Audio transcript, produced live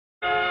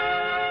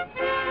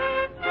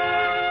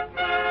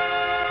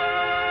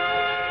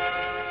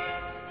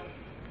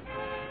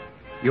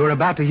You are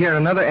about to hear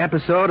another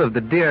episode of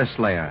The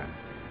Deerslayer,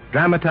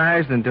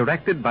 dramatized and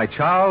directed by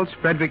Charles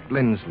Frederick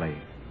Lindsley.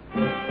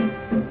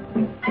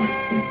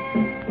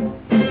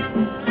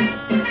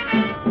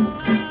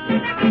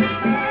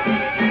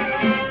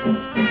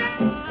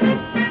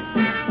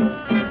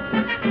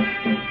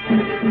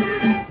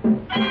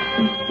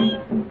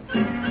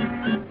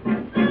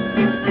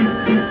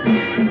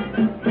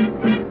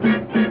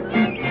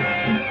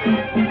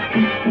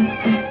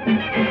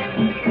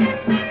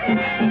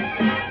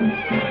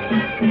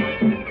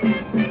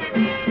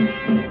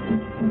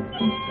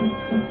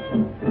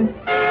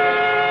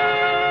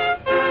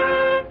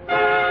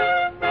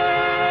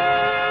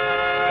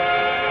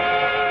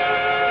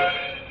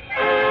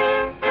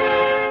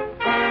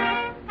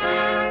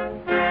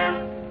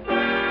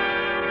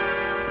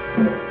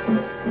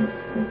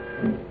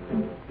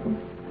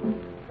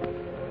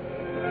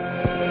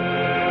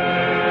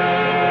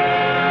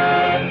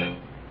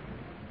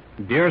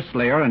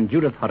 Deerslayer and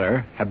Judith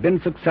Hutter have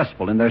been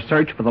successful in their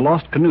search for the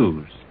lost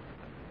canoes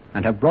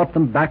and have brought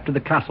them back to the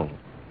castle,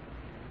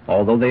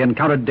 although they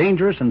encountered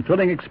dangerous and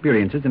thrilling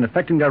experiences in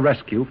effecting their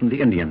rescue from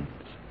the Indians.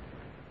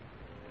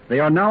 They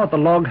are now at the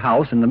log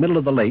house in the middle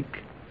of the lake,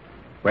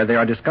 where they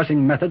are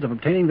discussing methods of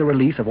obtaining the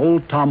release of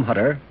old Tom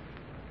Hutter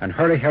and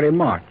Hurry Harry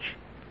March,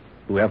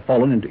 who have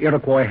fallen into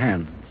Iroquois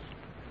hands.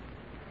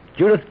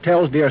 Judith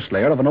tells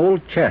Deerslayer of an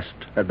old chest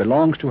that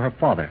belongs to her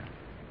father,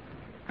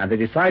 and they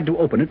decide to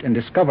open it and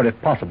discover, if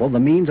possible, the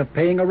means of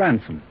paying a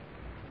ransom.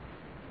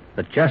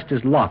 The chest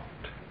is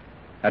locked,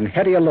 and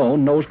Hetty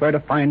alone knows where to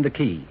find the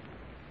key.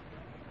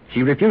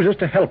 She refuses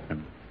to help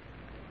them,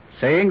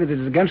 saying that it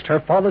is against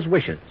her father's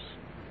wishes,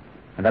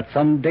 and that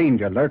some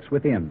danger lurks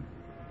within,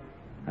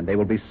 and they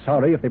will be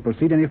sorry if they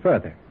proceed any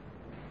further.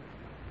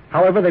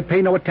 However, they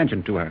pay no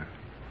attention to her,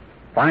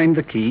 find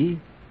the key,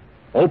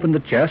 open the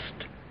chest,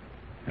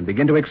 and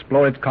begin to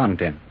explore its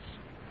contents.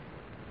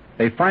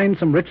 They find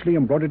some richly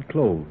embroidered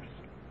clothes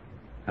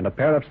and a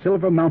pair of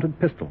silver-mounted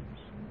pistols.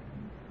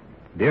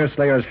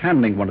 Deerslayer is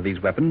handling one of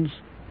these weapons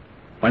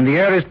when the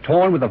air is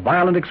torn with a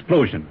violent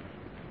explosion,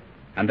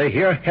 and they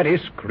hear Hetty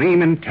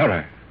scream in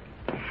terror.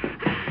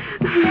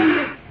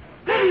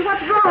 Hetty,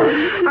 what's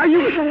wrong? Are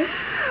you hurt?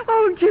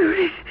 Oh,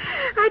 Judith,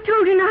 I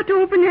told you not to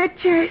open that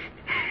chest.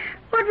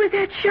 What was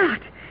that shot?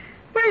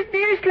 Where's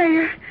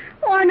Deerslayer?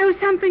 Oh, I know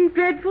something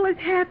dreadful has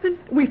happened.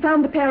 We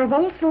found a pair of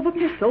old silver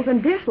pistols,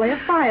 and Deerslayer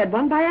fired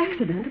one by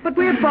accident, but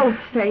we're both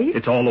safe.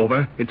 It's all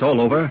over. It's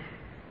all over.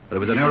 But it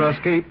was a narrow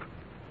escape.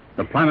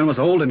 The plyman was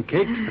old and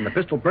caked, and the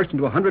pistol burst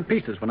into 100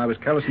 pieces when I was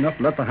careless enough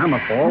to let the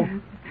hammer fall.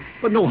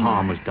 But no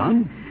harm was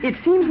done. It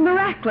seems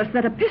miraculous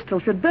that a pistol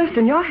should burst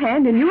in your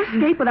hand and you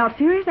escape without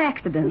serious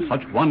accident.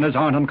 Such wonders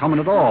aren't uncommon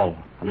at all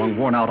among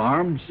worn-out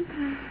arms.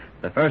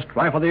 The first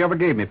rifle they ever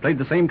gave me played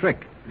the same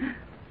trick.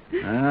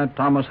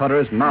 Thomas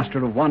Hutter is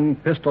master of one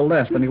pistol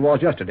less than he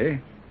was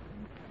yesterday.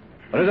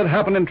 But as it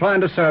happened in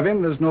trying to serve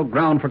him, there's no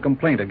ground for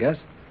complaint, I guess.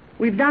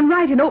 We've done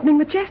right in opening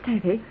the chest,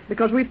 Hetty,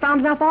 because we've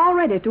found enough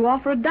already to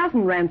offer 12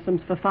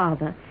 ransoms for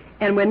Father,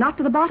 and we're not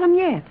to the bottom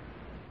yet.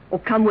 Oh,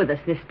 come with us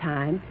this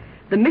time.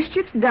 The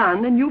mischief's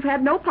done, and you've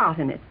had no part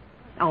in it.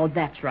 Oh,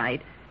 that's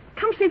right.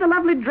 Come see the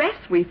lovely dress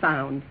we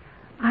found.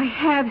 I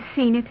have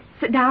seen it.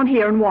 Sit down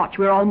here and watch.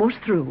 We're almost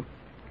through.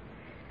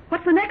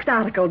 What's the next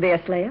article,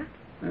 Deerslayer?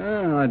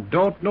 I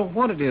don't know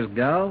what it is,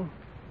 gal.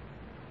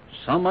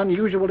 Some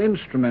unusual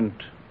instrument,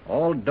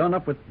 all done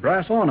up with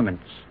brass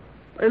ornaments.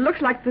 It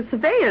looks like the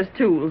surveyor's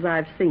tools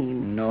I've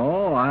seen.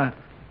 No,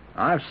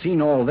 I've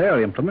seen all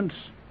their implements,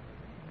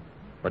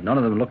 but none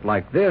of them look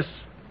like this.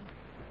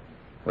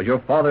 Was your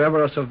father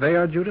ever a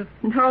surveyor, Judith?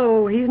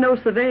 No, he's no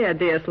surveyor,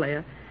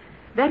 Deerslayer.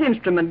 That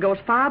instrument goes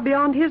far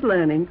beyond his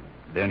learning.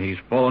 Then he's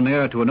fallen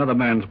heir to another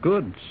man's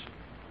goods.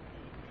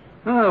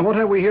 What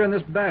have we here in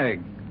this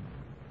bag?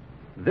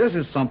 This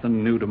is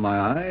something new to my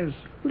eyes.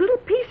 Little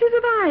pieces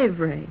of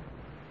ivory.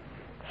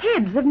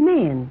 Heads of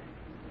men.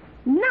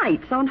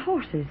 Knights on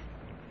horses.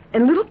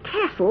 And little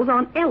castles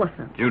on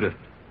elephants. Judith,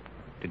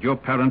 did your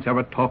parents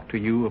ever talk to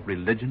you of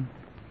religion?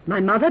 My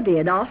mother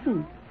did,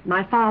 often.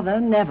 My father,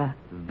 never.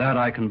 That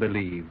I can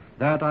believe.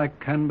 That I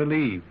can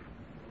believe.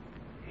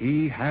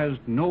 He has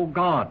no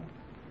God.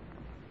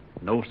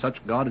 No such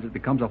God as it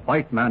becomes a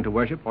white man to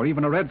worship, or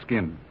even a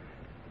redskin.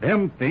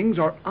 Them things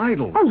are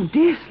idols. Oh,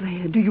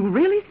 Deerslayer, do you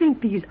really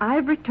think these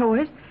ivory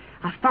toys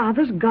are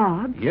Father's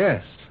gods?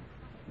 Yes,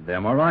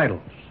 them are idols.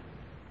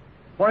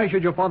 Why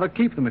should your father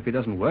keep them if he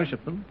doesn't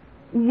worship them?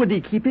 Would he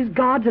keep his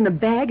gods in a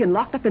bag and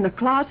locked up in a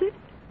closet?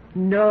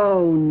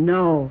 No,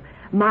 no.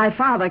 My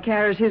father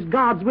carries his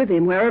gods with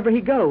him wherever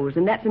he goes,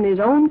 and that's in his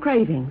own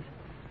cravings.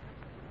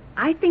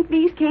 I think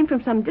these came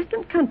from some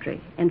distant country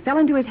and fell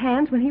into his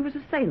hands when he was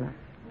a sailor.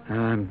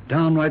 I'm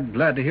downright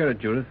glad to hear it,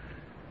 Judith.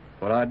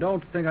 But I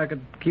don't think I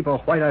could keep a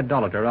white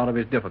idolater out of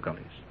his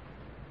difficulties.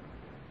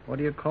 What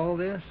do you call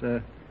this?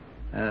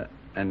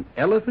 An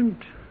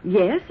elephant?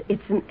 Yes,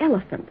 it's an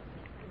elephant.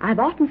 I've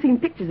often seen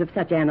pictures of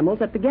such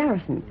animals at the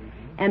garrison,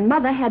 and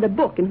Mother had a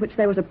book in which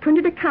there was a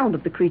printed account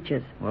of the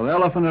creatures. Well,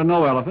 elephant or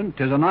no elephant,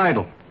 'tis an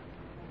idol,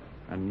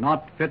 and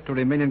not fit to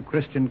remain in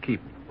Christian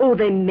keeping. Oh,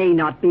 they may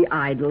not be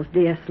idols,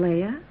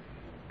 Deerslayer.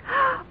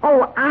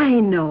 Oh, I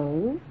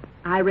know.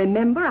 I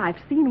remember I've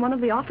seen one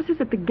of the officers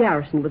at the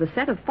garrison with a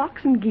set of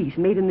fox and geese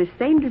made in this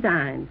same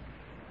design.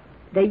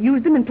 They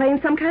used them in playing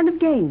some kind of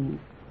game.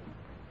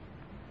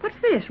 What's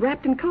this,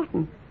 wrapped in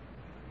cotton?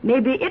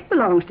 Maybe it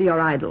belongs to your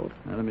idols.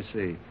 Now, let me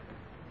see.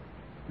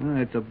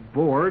 It's a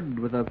board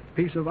with a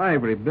piece of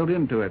ivory built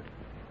into it.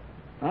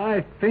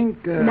 I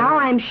think... Now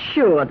I'm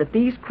sure that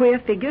these queer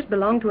figures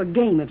belong to a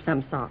game of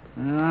some sort.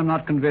 I'm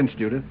not convinced,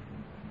 Judith.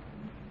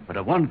 But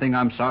of one thing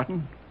I'm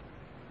certain.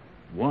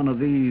 One of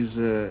these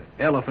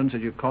elephants,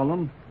 as you call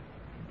them,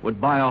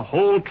 would buy a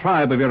whole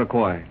tribe of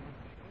Iroquois.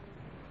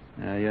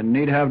 You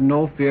need have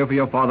no fear for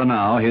your father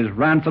now. His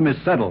ransom is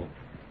settled.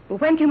 Well,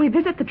 when can we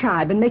visit the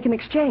tribe and make an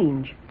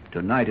exchange?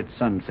 Tonight at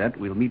sunset,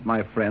 we'll meet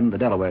my friend, the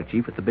Delaware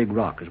chief, at the Big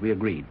Rock, as we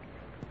agreed.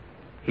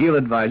 He'll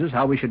advise us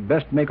how we should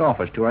best make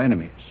offers to our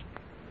enemies.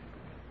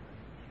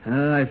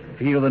 I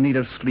feel the need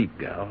of sleep,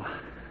 gal.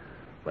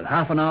 But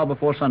half an hour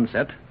before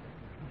sunset,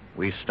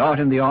 we start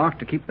in the Ark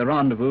to keep the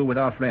rendezvous with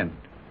our friend.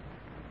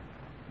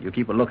 You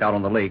keep a lookout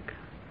on the lake,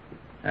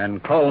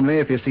 and call me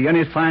if you see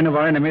any sign of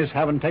our enemies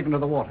having taken to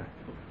the water.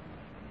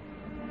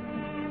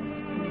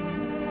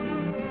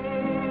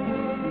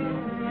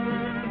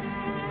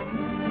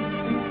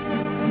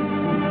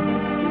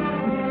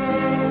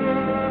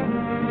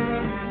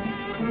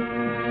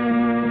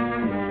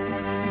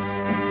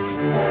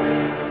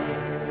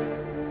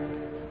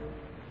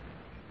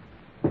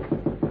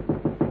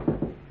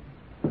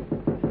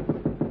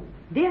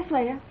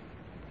 Deerslayer.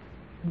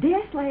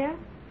 Deerslayer.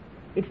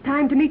 It's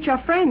time to meet your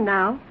friend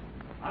now.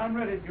 I'm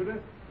ready,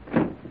 Judith.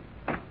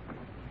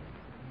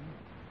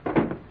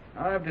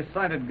 I've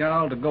decided,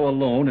 gal, to go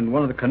alone in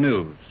one of the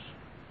canoes.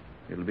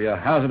 It'll be a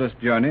hazardous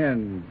journey,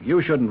 and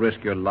you shouldn't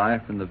risk your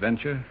life in the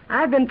venture.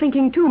 I've been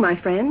thinking too, my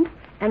friend,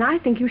 and I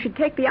think you should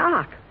take the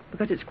Ark,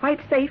 because it's quite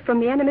safe from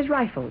the enemy's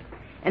rifles.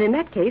 And in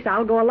that case,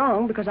 I'll go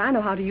along because I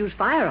know how to use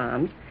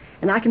firearms,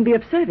 and I can be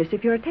of service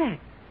if you're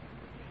attacked.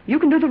 You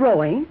can do the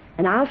rowing,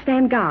 and I'll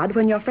stand guard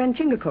when your friend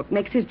Chingachgook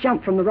makes his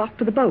jump from the rock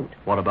to the boat.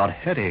 What about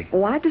Hetty?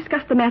 Oh, I've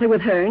discussed the matter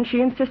with her, and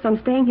she insists on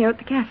staying here at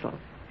the castle.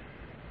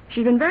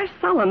 She's been very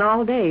sullen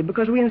all day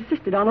because we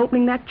insisted on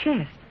opening that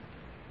chest.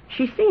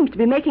 She seems to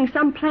be making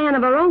some plan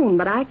of her own,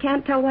 but I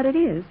can't tell what it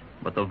is.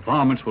 But the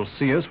varmints will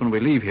see us when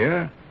we leave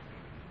here.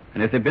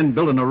 And if they've been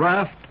building a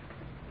raft,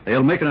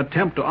 they'll make an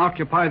attempt to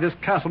occupy this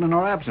castle in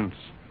our absence.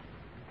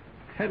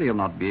 Hetty'll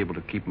not be able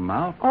to keep them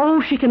out.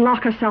 Oh, she can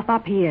lock herself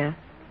up here.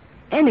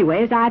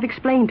 Anyway, as I've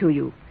explained to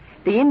you,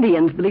 the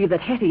Indians believe that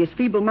Hetty is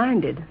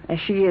feeble-minded, as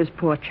she is,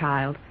 poor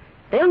child.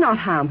 They'll not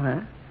harm her.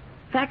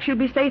 In fact, she'll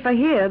be safer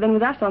here than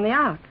with us on the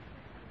Ark.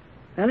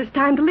 Well, it's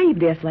time to leave,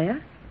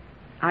 Deerslayer.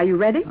 Are you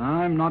ready?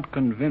 I'm not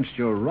convinced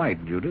you're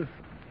right, Judith.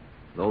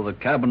 Though the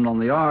cabin on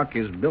the Ark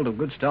is built of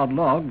good stout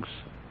logs.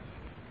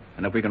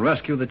 And if we can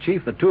rescue the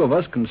chief, the two of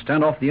us can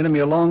stand off the enemy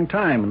a long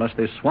time unless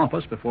they swamp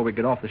us before we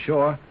get off the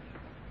shore.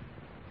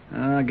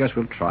 I guess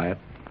we'll try it.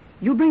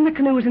 You bring the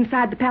canoes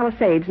inside the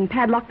palisades and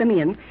padlock them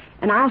in,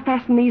 and I'll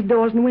fasten these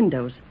doors and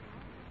windows.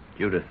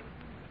 Judith,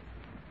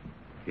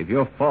 if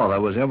your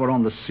father was ever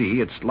on the sea,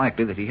 it's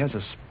likely that he has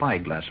a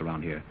spyglass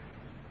around here.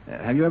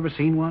 Have you ever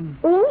seen one?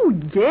 Oh,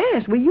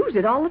 yes, we use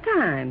it all the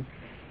time.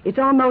 It's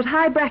on those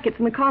high brackets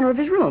in the corner of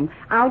his room.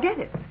 I'll get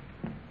it.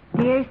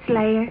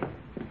 Deerslayer.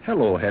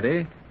 Hello,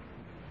 Hetty.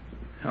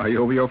 Are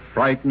you over your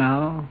fright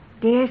now?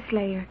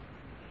 Deerslayer.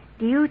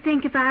 Do you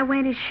think if I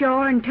went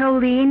ashore and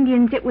told the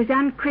Indians it was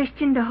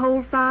unchristian to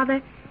hold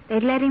Father,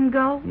 they'd let him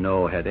go?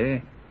 No,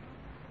 Hetty.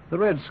 The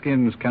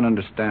Redskins can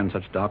understand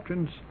such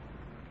doctrines.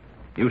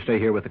 You stay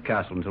here with the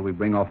castle until we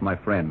bring off my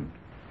friend.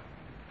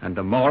 And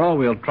tomorrow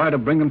we'll try to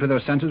bring them to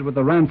their senses with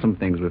the ransom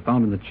things we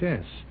found in the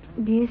chest.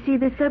 Do you see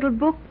this little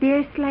book,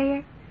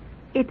 Deerslayer?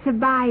 It's a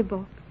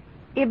Bible.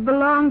 It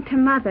belonged to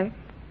Mother.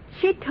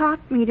 She taught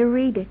me to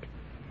read it.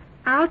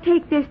 I'll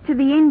take this to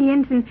the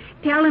Indians and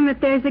tell them that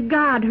there's a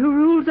God who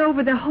rules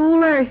over the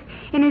whole earth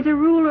and is a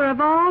ruler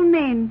of all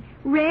men,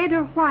 red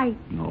or white.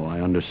 No, I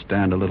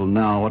understand a little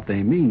now what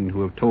they mean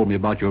who have told me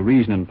about your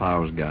reasoning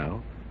powers,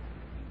 gal.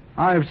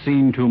 I've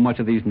seen too much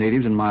of these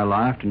natives in my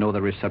life to know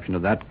the reception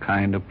of that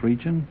kind of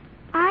preaching.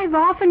 I've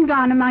often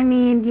gone among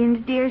the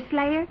Indians,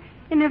 Deerslayer,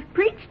 and have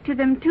preached to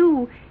them,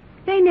 too.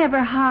 They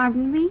never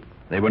harmed me.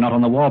 They were not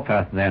on the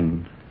warpath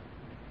then,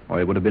 or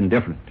it would have been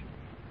different.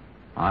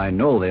 I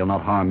know they'll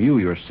not harm you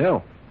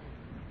yourself,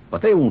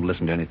 but they won't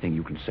listen to anything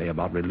you can say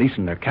about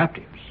releasing their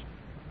captives.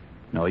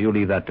 No, you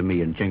leave that to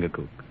me and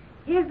Chingachgook.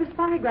 Here's the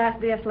spyglass,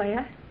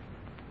 Deerslayer.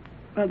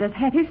 Well, does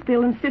Hetty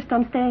still insist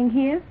on staying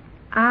here?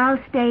 I'll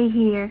stay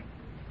here.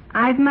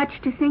 I've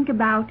much to think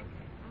about,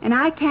 and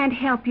I can't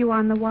help you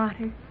on the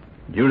water.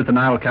 Judith and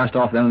I will cast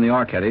off then in the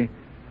Ark, Hetty.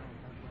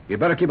 You'd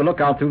better keep a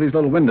lookout through these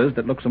little windows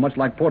that look so much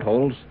like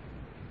portholes.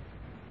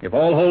 If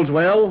all holds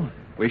well,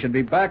 we should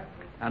be back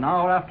an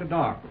hour after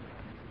dark.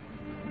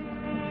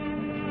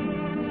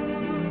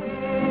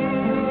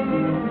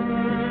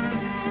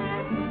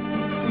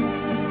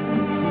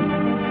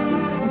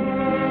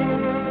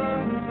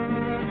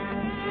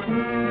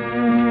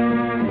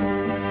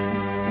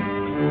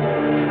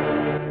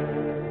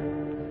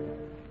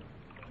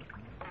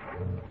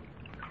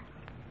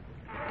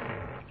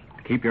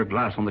 Keep your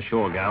glass on the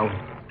shore, gal.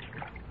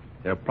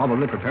 They're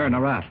probably preparing a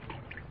raft.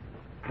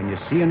 Can you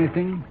see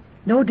anything?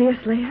 No,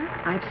 Deerslayer.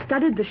 I've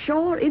studied the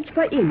shore inch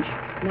by inch,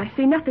 and I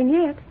see nothing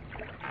yet.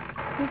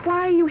 Well,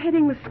 why are you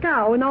heading the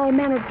scow in all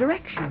manner of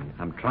directions?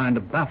 I'm trying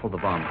to baffle the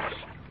varmints.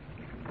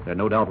 They're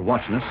no doubt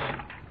watching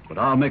us, but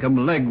I'll make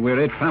 'em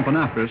leg-weary tramping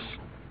after us.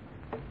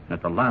 And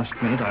at the last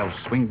minute, I'll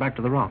swing back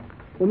to the rock.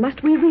 Well,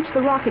 must we reach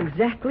the rock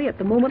exactly at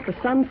the moment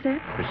the sun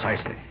sets?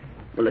 Precisely.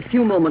 Well, a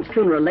few moments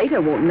sooner or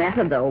later won't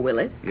matter, though, will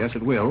it? Yes,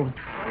 it will.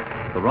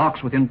 The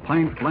rock's within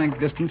point-blank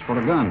distance for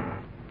a gun.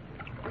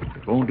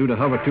 It won't do to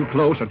hover too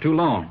close or too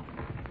long.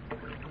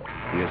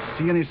 Do you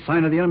see any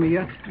sign of the enemy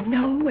yet?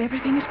 No,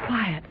 everything is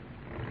quiet.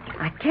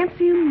 I can't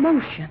see a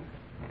motion.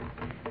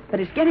 But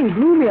it's getting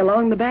gloomy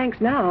along the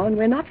banks now, and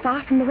we're not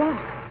far from the rock.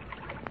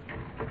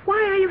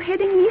 Why are you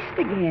heading east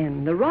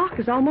again? The rock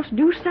is almost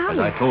due south. As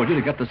I told you,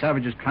 to get the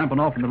savages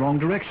tramping off in the wrong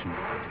direction.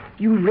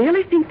 You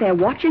really think they're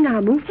watching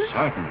our movements?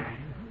 Certainly.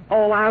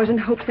 Oh, I was in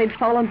hopes they'd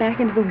fallen back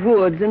into the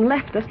woods and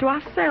left us to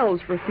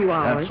ourselves for a few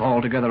hours. That's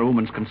altogether a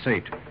woman's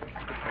conceit.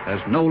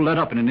 There's no let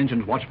up in an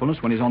Injun's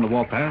watchfulness when he's on the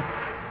warpath.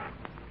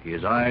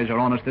 His eyes are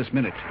on us this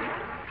minute.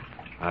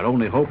 Our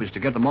only hope is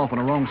to get them off on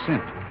a wrong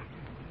scent.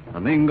 The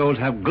Mingos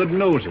have good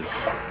noses,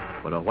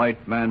 but a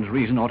white man's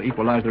reason ought to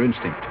equalize their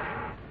instinct.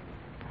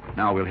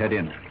 Now we'll head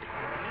in.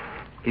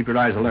 Keep your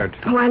eyes alert.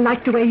 Oh, I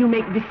like the way you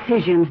make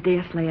decisions,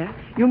 Deerslayer.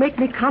 You make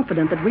me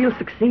confident that we'll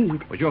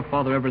succeed. Was your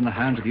father ever in the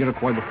hands of the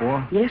Iroquois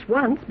before? Yes,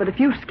 once, but a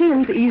few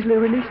skins easily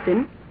released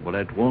him. Well,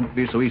 it won't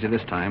be so easy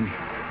this time.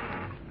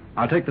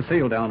 I'll take the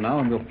sail down now,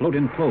 and we'll float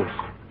in close.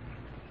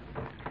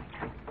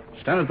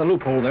 Stand at the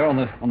loophole there on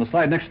the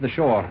side next to the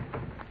shore,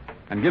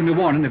 and give me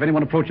warning if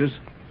anyone approaches.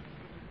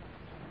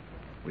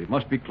 We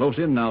must be close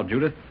in now,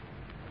 Judith.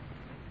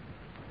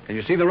 Can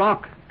you see the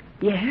rock?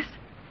 Yes.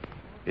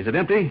 Is it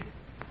empty?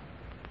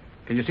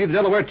 Can you see the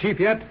Delaware chief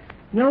yet?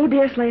 No,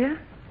 Deerslayer.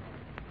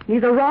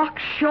 Neither rock,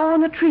 shore,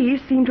 nor trees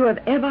seem to have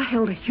ever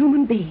held a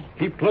human being.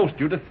 Keep close,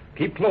 Judith.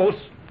 Keep close.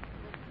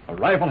 A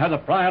rifle has a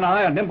prying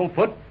eye, a nimble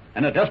foot,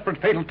 and a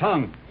desperate, fatal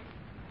tongue.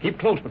 Keep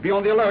close, but be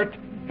on the alert.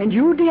 And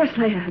you,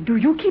 Deerslayer, do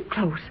you keep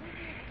close.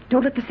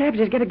 Don't let the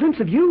savages get a glimpse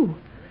of you.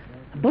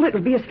 A bullet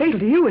would be as fatal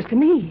to you as to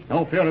me.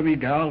 No fear of me,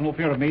 gal. No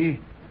fear of me.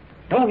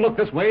 Don't look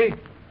this way.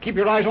 Keep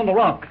your eyes on the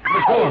rock.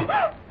 The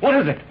shore. What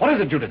is it? What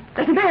is it, Judith?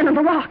 There's a man on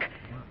the rock.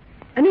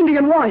 An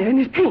Indian warrior in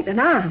his paint and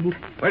armed.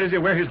 Where does he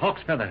wear his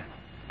hawk's feather?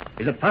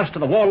 Is it fast to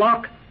the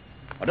warlock?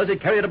 Or does he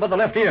carry it above the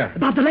left ear?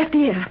 Above the left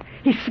ear.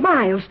 He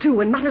smiles, too,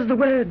 and mutters the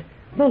word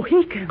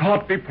Mohican.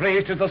 God be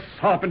praised, is the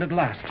serpent at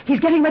last. He's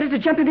getting ready to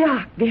jump in the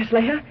ark,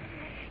 Deerslayer.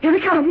 Here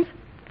he comes.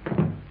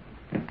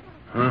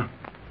 Huh?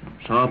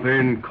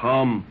 Serpent,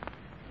 come.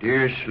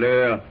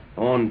 Deerslayer,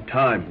 on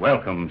time.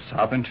 Welcome,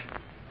 serpent.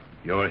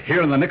 You're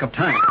here in the nick of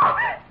time.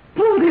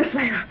 Pull,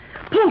 Deerslayer.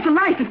 Pull for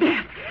life and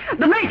death.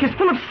 The lake is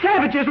full of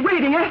savages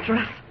waiting after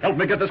us. Help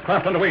me get this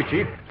craft underway,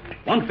 Chief.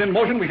 Once in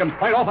motion, we can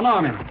fight off an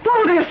army.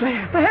 Pull,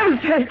 Deerslayer. For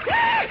heaven's sake.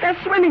 They're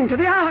swimming to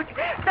the ark.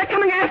 They're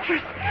coming after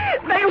us.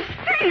 They'll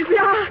seize the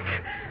ark.